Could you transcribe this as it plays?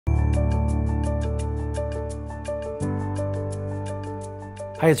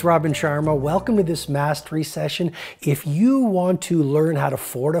Hi, it's Sharma. Welcome to this mastery session. If you want to learn how to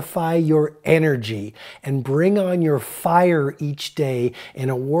fortify your energy and bring on your fire each day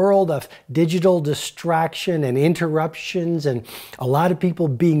in a world of digital distraction and interruptions and a lot of people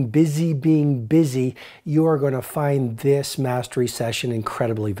being busy, you are going to find this mastery session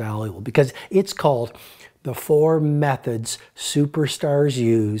incredibly valuable because it's called the 4 methods superstars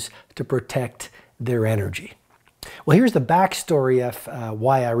use to protect their energy. Well, here's the backstory of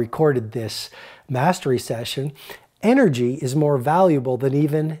why I recorded this mastery session. Energy is more valuable than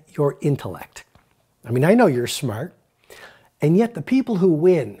even your intellect. I mean, I know you're smart, and yet the people who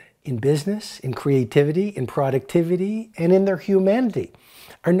win in business, in creativity, in productivity, and in their humanity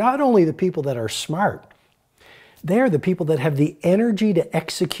are not only the people that are smart, they're the people that have the energy to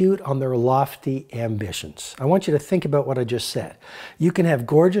execute on their lofty ambitions. I want you to think about what I just said. You can have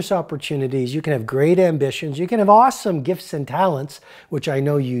gorgeous opportunities, you can have great ambitions, you can have awesome gifts and talents, which I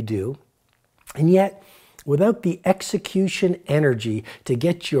know you do, and yet without the execution energy to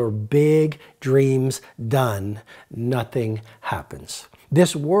get your big dreams done, nothing happens.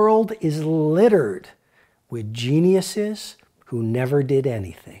 This world is littered with geniuses who never did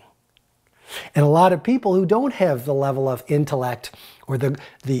anything. And a lot of people who don't have the level of intellect or the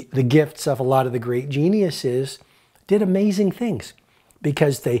gifts of a lot of the great geniuses did amazing things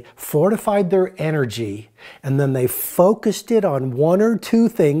because they fortified their energy and then they focused it on 1 or 2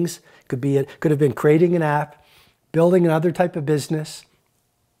 things. Could have been creating an app, building another type of business,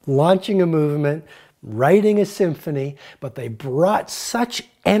 launching a movement, writing a symphony, but they brought such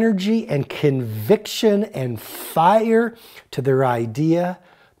energy and conviction and fire to their idea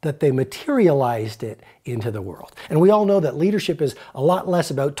that they materialized it into the world. And we all know that leadership is a lot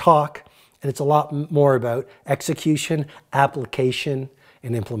less about talk, and it's a lot more about execution, application,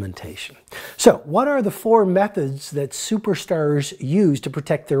 and implementation. So what are the 4 methods that superstars use to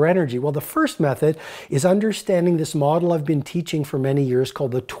protect their energy? Well, the first method is understanding this model I've been teaching for many years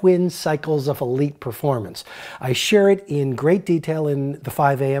called the twin cycles of elite performance. I share it in great detail in the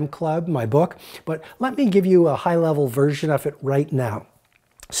 5 a.m. Club, my book, but let me give you a high-level version of it right now.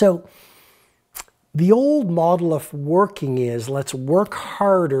 So the old model of working is let's work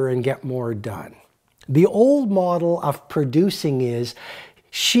harder and get more done. The old model of producing is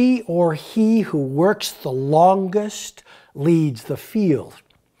she or he who works the longest leads the field.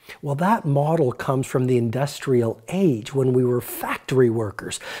 Well, that model comes from the industrial age when we were factory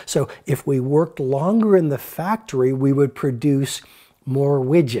workers. So if we worked longer in the factory, we would produce more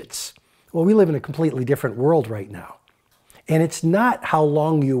widgets. Well, we live in a completely different world right now. And it's not how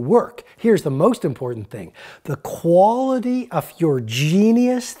long you work. Here's the most important thing. The quality of your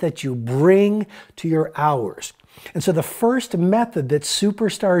genius that you bring to your hours. And so the first method that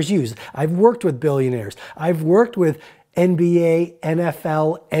superstars use, I've worked with billionaires, I've worked with NBA,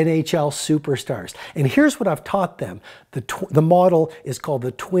 NFL, NHL superstars. And here's what I've taught them. The model is called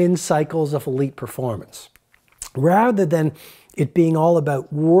the twin cycles of elite performance. Rather than it being all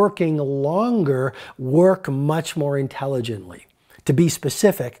about working longer, work much more intelligently. To be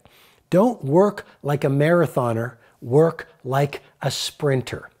specific, don't work like a marathoner, work like a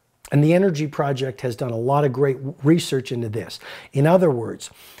sprinter. And the Energy Project has done a lot of great research into this. In other words,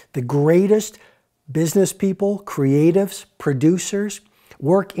 the greatest business people, creatives, producers,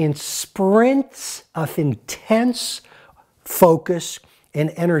 work in sprints of intense focus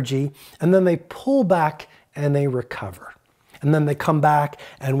and energy, and then they pull back and they recover. And then they come back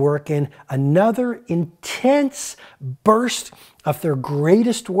and work in another intense burst of their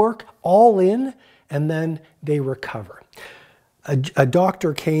greatest work, all in, and then they recover. A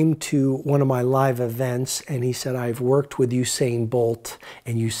doctor came to one of my live events and he said, I've worked with Usain Bolt,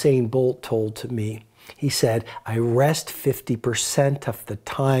 and Usain Bolt told me, he said, I rest 50% of the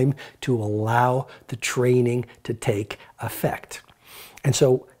time to allow the training to take effect. And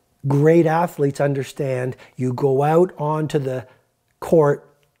so great athletes understand you go out onto the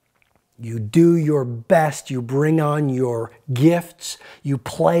court, you do your best, you bring on your gifts, you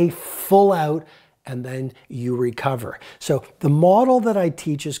play full out, and then you recover. So the model that I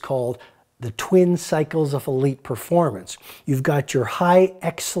teach is called the twin cycles of elite performance. You've got your high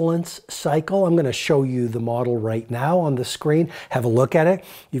excellence cycle. I'm going to show you the model right now on the screen. Have a look at it.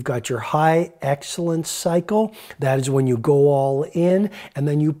 You've got your high excellence cycle. That is when you go all in and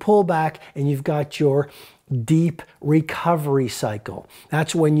then you pull back, and you've got your deep recovery cycle.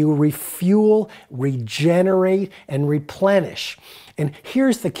 That's when you refuel, regenerate, and replenish. And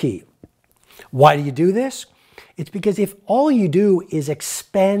here's the key. Why do you do this? It's because if all you do is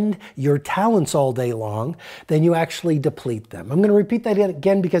expend your talents all day long, then you actually deplete them. I'm going to repeat that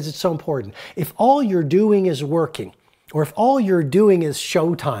again because it's so important. If all you're doing is working, or if all you're doing is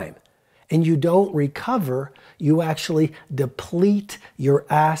showtime and you don't recover, you actually deplete your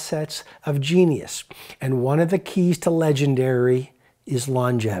assets of genius. And one of the keys to legendary is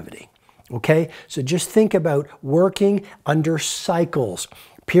longevity. Okay, so just think about working under cycles,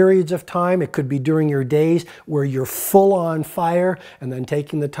 periods of time. It could be during your days where you're full on fire and then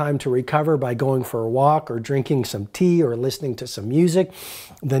taking the time to recover by going for a walk or drinking some tea or listening to some music,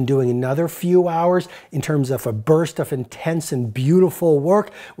 then doing another few hours in terms of a burst of intense and beautiful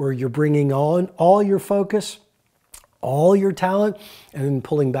work where you're bringing on all your focus, all your talent, and then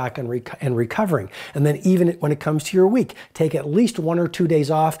pulling back and recovering. And then even when it comes to your week, take at least 1 or 2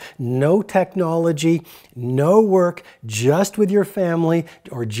 days off, no technology, no work, just with your family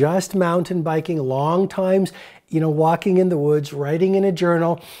or just mountain biking, long times, walking in the woods, writing in a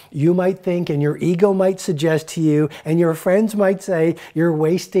journal. You might think, and your ego might suggest to you, and your friends might say, you're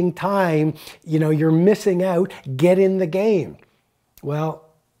wasting time, you're missing out, get in the game. Well,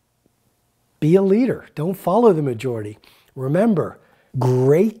 be a leader. Don't follow the majority. Remember,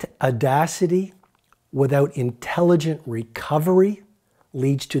 great audacity without intelligent recovery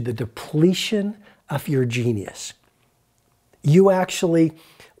leads to the depletion of your genius. You actually,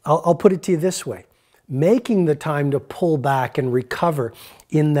 I'll put it to you this way, making the time to pull back and recover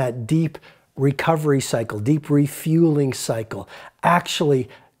in that deep recovery cycle, deep refueling cycle, actually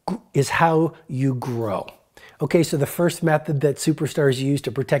is how you grow. Okay, so the first method that superstars use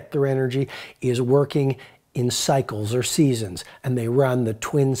to protect their energy is working in cycles or seasons, and they run the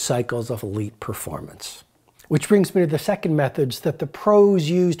twin cycles of elite performance. Which brings me to the second methods that the pros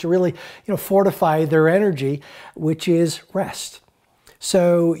use to really, fortify their energy, which is rest.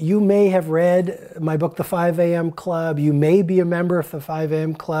 So you may have read my book, The 5 a.m. Club. You may be a member of the 5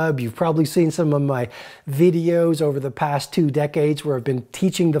 a.m. Club. You've probably seen some of my videos over the past 2 decades where I've been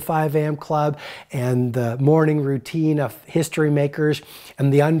teaching the 5 a.m. Club and the morning routine of history makers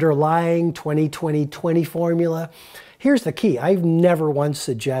and the underlying 20-20-20 formula. Here's the key. I've never once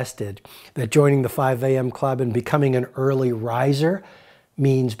suggested that joining the 5 a.m. Club and becoming an early riser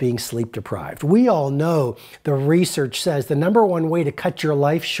means being sleep deprived. We all know the research says the #1 way to cut your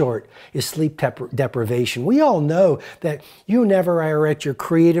life short is sleep deprivation. We all know that you never are at your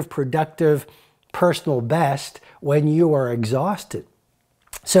creative, productive, personal best when you are exhausted.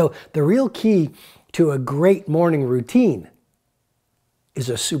 So the real key to a great morning routine is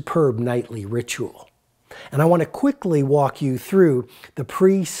a superb nightly ritual. And I want to quickly walk you through the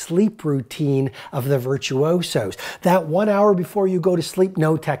pre-sleep routine of the virtuosos. That 1 hour before you go to sleep,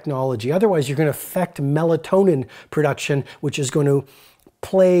 no technology. Otherwise, you're going to affect melatonin production, which is going to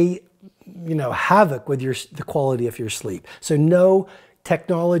play, havoc with the quality of your sleep. So no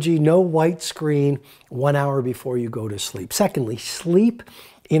technology, no white screen 1 hour before you go to sleep. Secondly, sleep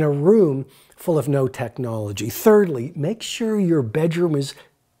in a room full of no technology. Thirdly, make sure your bedroom is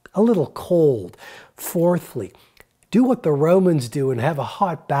a little cold. Fourthly, do what the Romans do and have a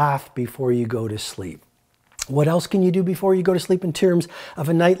hot bath before you go to sleep. What else can you do before you go to sleep in terms of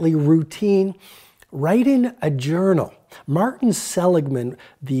a nightly routine? Write in a journal. Martin Seligman,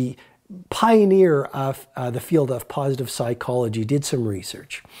 the pioneer of the field of positive psychology, did some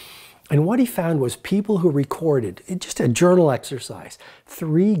research. And what he found was people who recorded, just a journal exercise,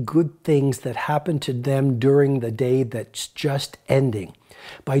 3 good things that happened to them during the day that's just ending.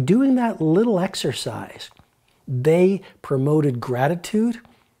 By doing that little exercise, they promoted gratitude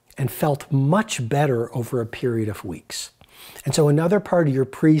and felt much better over a period of weeks. And so another part of your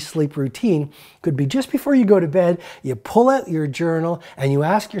pre-sleep routine could be just before you go to bed, you pull out your journal and you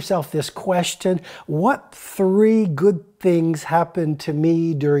ask yourself this question: what 3 good things happened to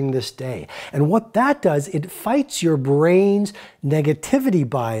me during this day? And what that does, it fights your brain's negativity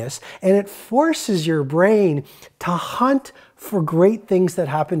bias and it forces your brain to hunt for great things that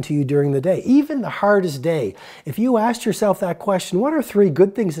happen to you during the day. Even the hardest day, if you asked yourself that question, what are 3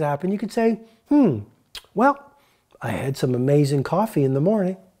 good things that happened? You could say, well, I had some amazing coffee in the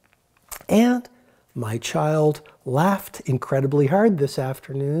morning, and my child laughed incredibly hard this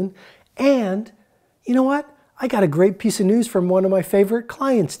afternoon, and you know what? I got a great piece of news from one of my favorite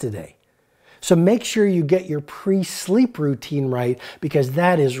clients today. So make sure you get your pre-sleep routine right, because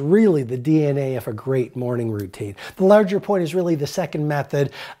that is really the DNA of a great morning routine. The larger point is really the second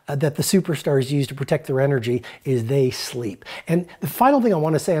method that the superstars use to protect their energy is they sleep. And the final thing I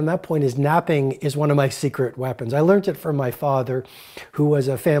want to say on that point is napping is one of my secret weapons. I learned it from my father, who was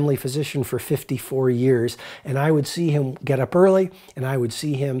a family physician for 54 years. And I would see him get up early and I would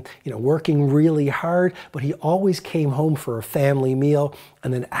see him, working really hard, but he always came home for a family meal.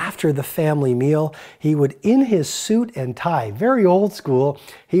 And then after the family family meal, he would, in his suit and tie, very old school,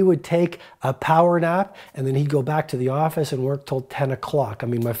 he would take a power nap and then he'd go back to the office and work till 10 o'clock. I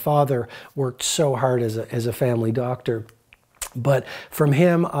mean, my father worked so hard as a family doctor. But from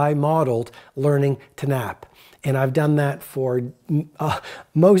him, I modeled learning to nap. And I've done that for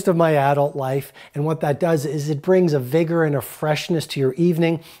most of my adult life. And what that does is it brings a vigor and a freshness to your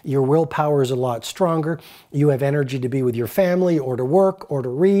evening. Your willpower is a lot stronger. You have energy to be with your family or to work or to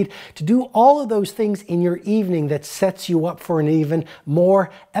read, to do all of those things in your evening that sets you up for an even more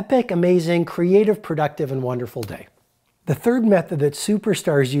epic, amazing, creative, productive, and wonderful day. The third method that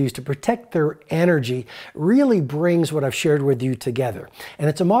superstars use to protect their energy really brings what I've shared with you together. And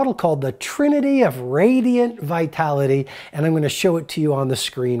it's a model called the Trinity of Radiant Vitality, and I'm going to show it to you on the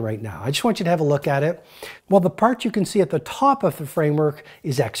screen right now. I just want you to have a look at it. Well, the part you can see at the top of the framework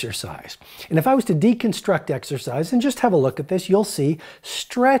is exercise. And if I was to deconstruct exercise and just have a look at this, you'll see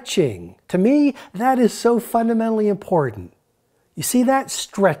stretching. To me, that is so fundamentally important. You see that?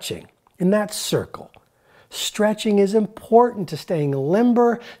 Stretching in that circle. Stretching is important to staying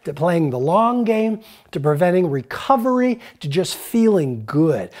limber, to playing the long game, to preventing recovery, to just feeling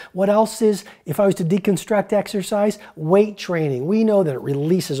good. What else is, if I was to deconstruct exercise? Weight training. We know that it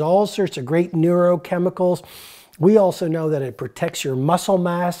releases all sorts of great neurochemicals. We also know that it protects your muscle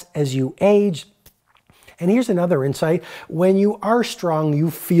mass as you age. And here's another insight. When you are strong, you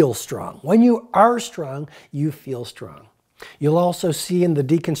feel strong. When you are strong, you feel strong. You'll also see in the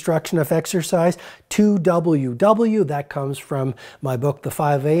deconstruction of exercise 2WW. That comes from my book, The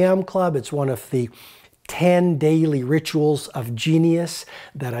 5 a.m. Club. It's one of the 10 daily rituals of genius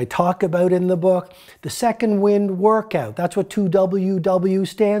that I talk about in the book. The second wind workout. That's what 2WW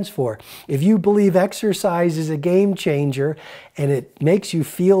stands for. If you believe exercise is a game changer and it makes you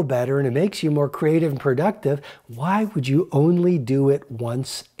feel better and it makes you more creative and productive, why would you only do it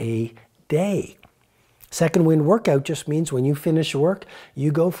once a day? Second wind workout just means when you finish work,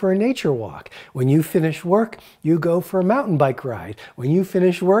 you go for a nature walk. When you finish work, you go for a mountain bike ride. When you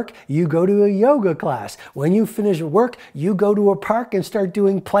finish work, you go to a yoga class. When you finish work, you go to a park and start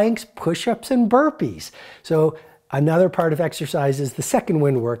doing planks, push-ups, and burpees. So another part of exercise is the second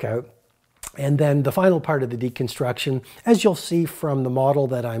wind workout. And then the final part of the deconstruction, as you'll see from the model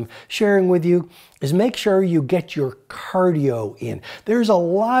that I'm sharing with you, is make sure you get your cardio in. There's a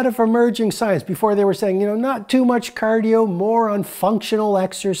lot of emerging science. Before they were saying, you know, not too much cardio, more on functional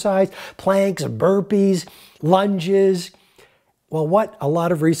exercise, planks, burpees, lunges. Well, what a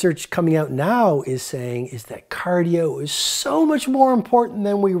lot of research coming out now is saying is that cardio is so much more important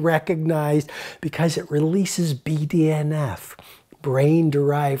than we recognized because it releases BDNF.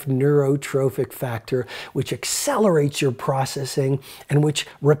 Brain-derived neurotrophic factor, which accelerates your processing and which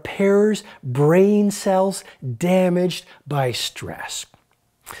repairs brain cells damaged by stress.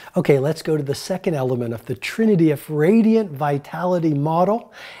 Okay, let's go to the second element of the Trinity of Radiant Vitality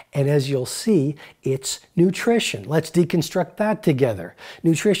model. And as you'll see, it's nutrition. Let's deconstruct that together.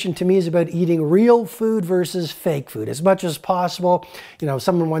 Nutrition to me is about eating real food versus fake food as much as possible. You know,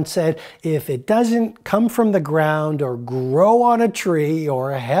 someone once said, if it doesn't come from the ground or grow on a tree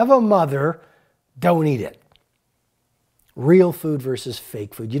or have a mother, don't eat it. Real food versus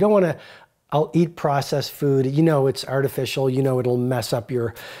fake food. You don't want to I'll eat processed food. You know it's artificial. You know it'll mess up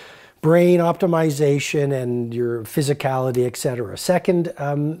your brain optimization and your physicality, etc. Second,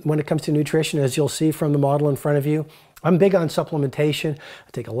 when it comes to nutrition, as you'll see from the model in front of you, I'm big on supplementation. I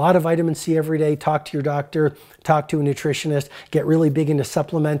take a lot of vitamin C every day. Talk to your doctor, talk to a nutritionist, get really big into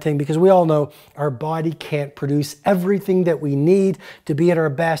supplementing because we all know our body can't produce everything that we need to be at our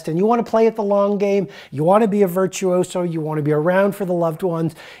best. And you want to play at the long game. You want to be a virtuoso. You want to be around for the loved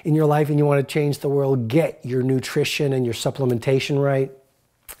ones in your life and you want to change the world. Get your nutrition and your supplementation right.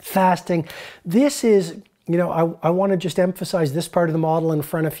 Fasting. This is, you know, I want to just emphasize this part of the model in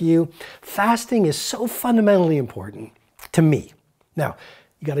front of you. Fasting is so fundamentally important to me. Now,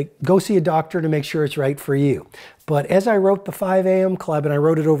 you got to go see a doctor to make sure it's right for you. But as I wrote the 5 a.m. Club, and I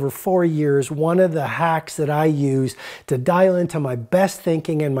wrote it over 4 years, one of the hacks that I use to dial into my best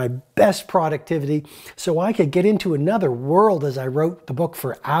thinking and my best productivity so I could get into another world as I wrote the book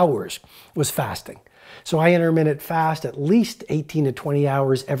for hours was fasting. So I intermittent fast at least 18 to 20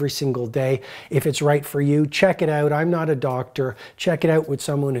 hours every single day. If it's right for you, check it out. I'm not a doctor. Check it out with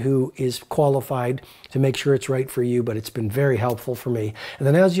someone who is qualified to make sure it's right for you, but it's been very helpful for me. And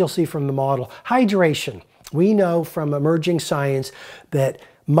then as you'll see from the model, hydration. We know from emerging science that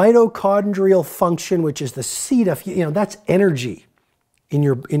mitochondrial function, which is the seat of, you know, that's energy in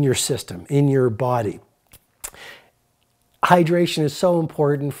your system, in your body. Hydration is so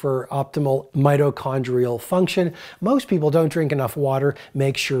important for optimal mitochondrial function. Most people don't drink enough water.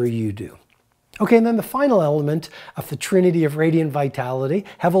 Make sure you do. Okay, and then the final element of the Trinity of Radiant Vitality,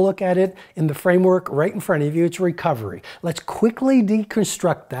 have a look at it in the framework right in front of you. It's recovery. Let's quickly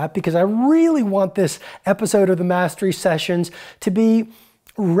deconstruct that because I really want this episode of the Mastery Sessions to be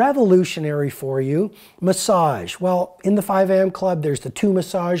revolutionary for you. Massage. Well, in the 5 a.m. Club, there's the 2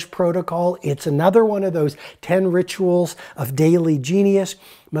 massage protocol. It's another one of those 10 rituals of daily genius.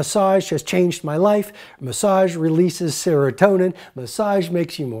 Massage has changed my life. Massage releases serotonin. Massage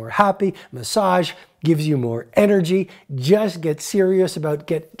makes you more happy. Massage gives you more energy. Just get serious about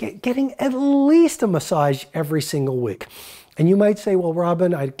getting at least a massage every single week. And you might say, well,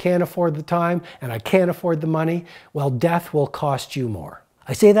 Robin, I can't afford the time and I can't afford the money. Well, death will cost you more.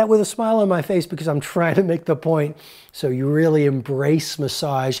 I say that with a smile on my face because I'm trying to make the point so you really embrace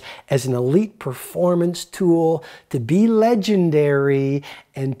massage as an elite performance tool to be legendary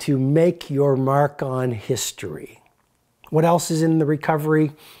and to make your mark on history. What else is in the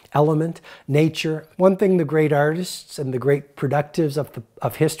recovery element? Nature. One thing the great artists and the great productives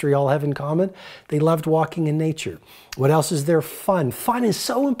of history all have in common, they loved walking in nature. What else is there? Fun. Fun is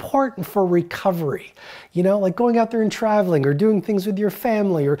so important for recovery. You know, like going out there and traveling or doing things with your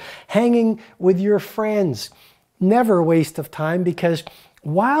family or hanging with your friends. Never a waste of time because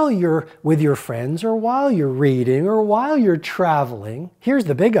while you're with your friends or while you're reading or while you're traveling, here's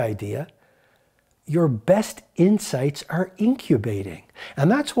the big idea. Your best insights are incubating.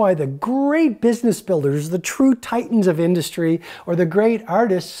 And that's why the great business builders, the true titans of industry, or the great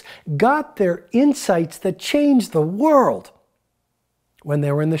artists got their insights that changed the world when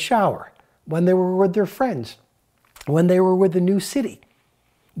they were in the shower, when they were with their friends, when they were with the new city.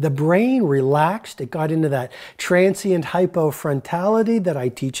 The brain relaxed. It got into that transient hypofrontality that I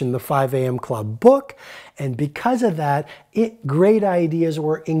teach in the 5 a.m. Club book. And because of that, great ideas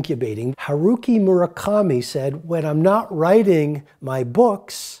were incubating. Haruki Murakami said, when I'm not writing my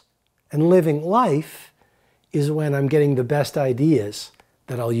books and living life is when I'm getting the best ideas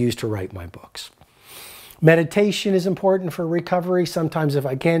that I'll use to write my books. Meditation is important for recovery. Sometimes if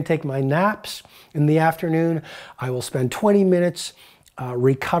I can't take my naps in the afternoon, I will spend 20 minutes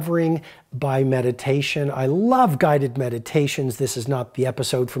recovering by meditation. I love guided meditations. This is not the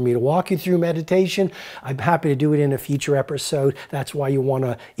episode for me to walk you through meditation. I'm happy to do it in a future episode. That's why you want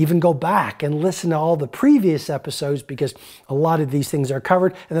to even go back and listen to all the previous episodes because a lot of these things are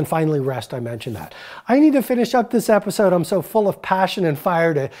covered. And then finally, rest. I mentioned that. I need to finish up this episode. I'm so full of passion and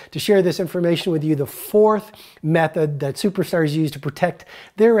fire to share this information with you. The 4th method that superstars use to protect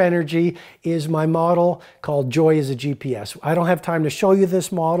their energy is my model called Joy is a GPS. I don't have time to show you this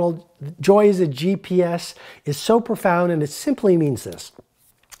model. Joy as a GPS is so profound, and it simply means this.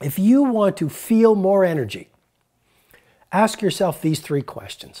 If you want to feel more energy, ask yourself these 3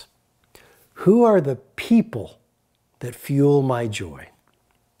 questions. Who are the people that fuel my joy?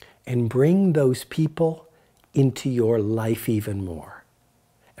 And bring those people into your life even more.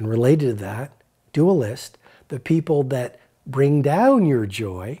 And related to that, do a list. The people that bring down your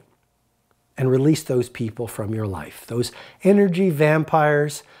joy and release those people from your life. Those energy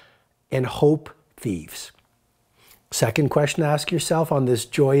vampires and hope thieves. Second question to ask yourself on this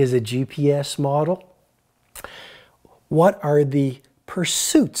Joy as a GPS model. What are the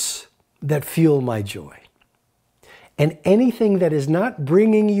pursuits that fuel my joy? And anything that is not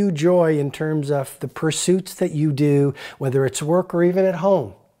bringing you joy in terms of the pursuits that you do, whether it's work or even at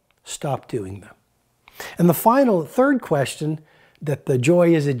home, stop doing them. And the final, 3rd question that the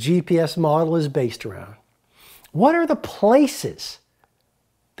Joy as a GPS model is based around. What are the places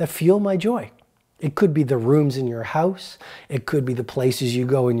that fuel my joy? It could be the rooms in your house. It could be the places you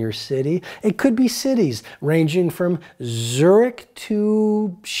go in your city. It could be cities ranging from Zurich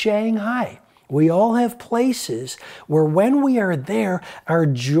to Shanghai. We all have places where when we are there, our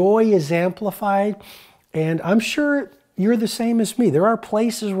joy is amplified. And I'm sure you're the same as me. There are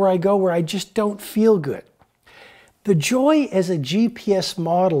places where I go where I just don't feel good. The Joy as a GPS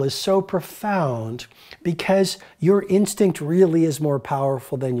model is so profound because your instinct really is more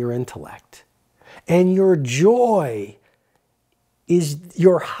powerful than your intellect. And your joy is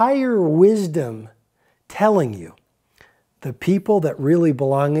your higher wisdom telling you the people that really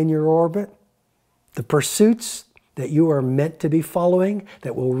belong in your orbit, the pursuits that you are meant to be following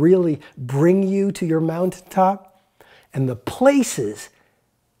that will really bring you to your mountaintop, and the places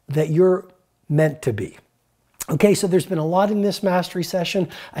that you're meant to be. Okay, so there's been a lot in this mastery session.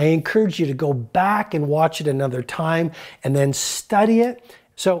 I encourage you to go back and watch it another time and then study it.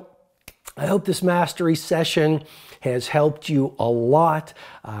 So I hope this mastery session has helped you a lot.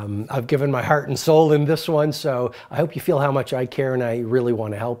 I've given my heart and soul in this one, so I hope you feel how much I care and I really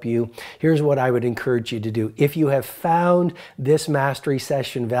want to help you. Here's what I would encourage you to do. If you have found this mastery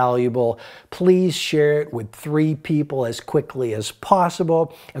session valuable, please share it with 3 people as quickly as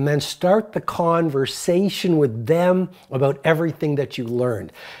possible, and then start the conversation with them about everything that you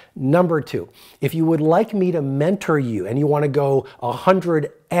learned. Number 2, if you would like me to mentor you and you want to go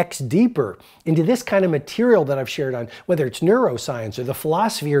 100x deeper into this kind of material that I've shared on, whether it's neuroscience or the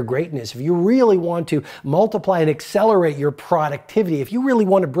philosophy of greatness, if you really want to multiply and accelerate your productivity, if you really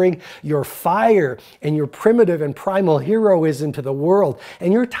want to bring your fire and your primitive and primal heroism to the world,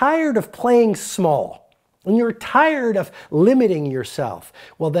 and you're tired of playing small, and you're tired of limiting yourself,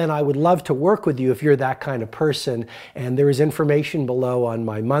 well then I would love to work with you if you're that kind of person. And there is information below on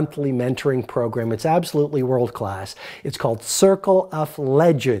my monthly mentoring program. It's absolutely world-class. It's called Circle of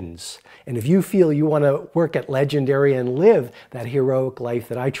Legends. And if you feel you want to work at Legendary and live that heroic life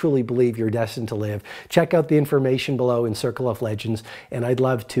that I truly believe you're destined to live, check out the information below in Circle of Legends, and I'd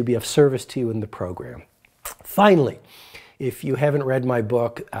love to be of service to you in the program. Finally, if you haven't read my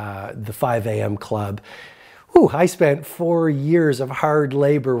book, The 5 a.m. Club, I spent 4 years of hard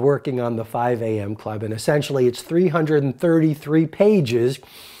labor working on the 5 a.m. Club, and essentially it's 333 pages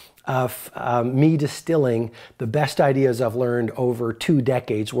of me distilling the best ideas I've learned over 2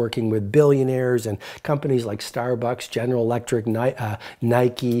 decades working with billionaires and companies like Starbucks, General Electric,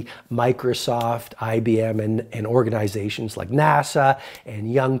 Nike, Microsoft, IBM, and organizations like NASA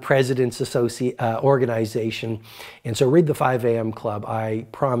and Young Presidents Organization. And so read the 5 a.m. Club. I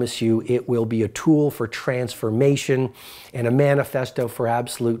promise you it will be a tool for transformation and a manifesto for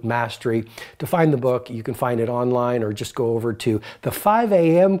absolute mastery. To find the book, you can find it online or just go over to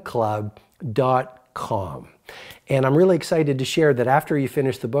the5amclub.com. And I'm really excited to share that after you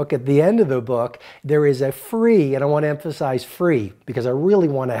finish the book, at the end of the book, there is a free, and I want to emphasize free, because I really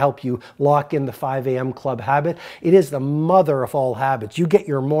want to help you lock in the 5 a.m. Club habit. It is the mother of all habits. You get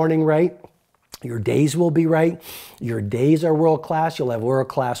your morning right, your days will be right. Your days are world-class. You'll have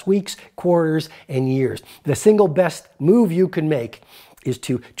world-class weeks, quarters, and years. The single best move you can make is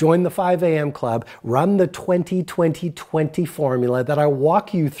to join the 5 a.m. Club, run the 20-20-20 formula that I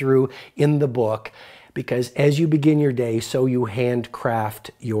walk you through in the book, because as you begin your day, so you handcraft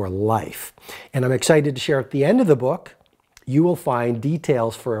your life. And I'm excited to share at the end of the book, you will find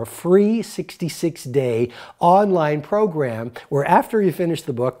details for a free 66-day online program where after you finish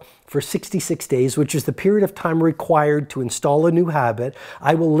the book, for 66 days, which is the period of time required to install a new habit,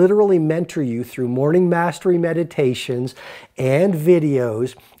 I will literally mentor you through morning mastery meditations and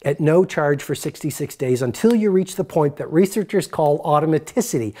videos at no charge for 66 days until you reach the point that researchers call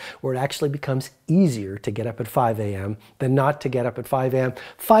automaticity, where it actually becomes easier to get up at 5 a.m. than not to get up at 5 a.m.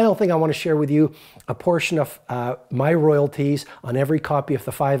 Final thing I want to share with you, a portion of my royalties on every copy of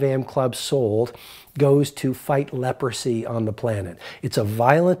the 5 a.m. Club sold goes to fight leprosy on the planet. It's a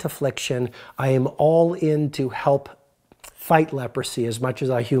violent affliction. I am all in to help fight leprosy as much as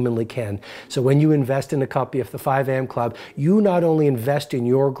I humanly can. So when you invest in a copy of the 5 a.m. Club, you not only invest in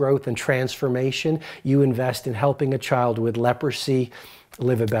your growth and transformation, you invest in helping a child with leprosy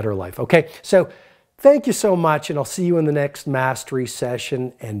live a better life. Okay, so thank you so much, and I'll see you in the next mastery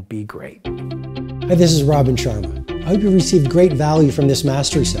session, and be great. Hi, this is Robin Sharma. I hope you received great value from this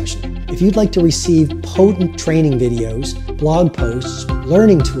mastery session. If you'd like to receive potent training videos, blog posts,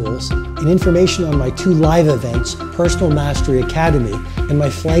 learning tools, and information on my 2 live events, Personal Mastery Academy and my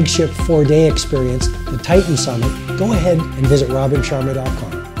flagship 4-day experience, the Titan Summit, go ahead and visit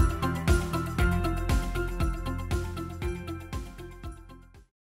robinsharma.com.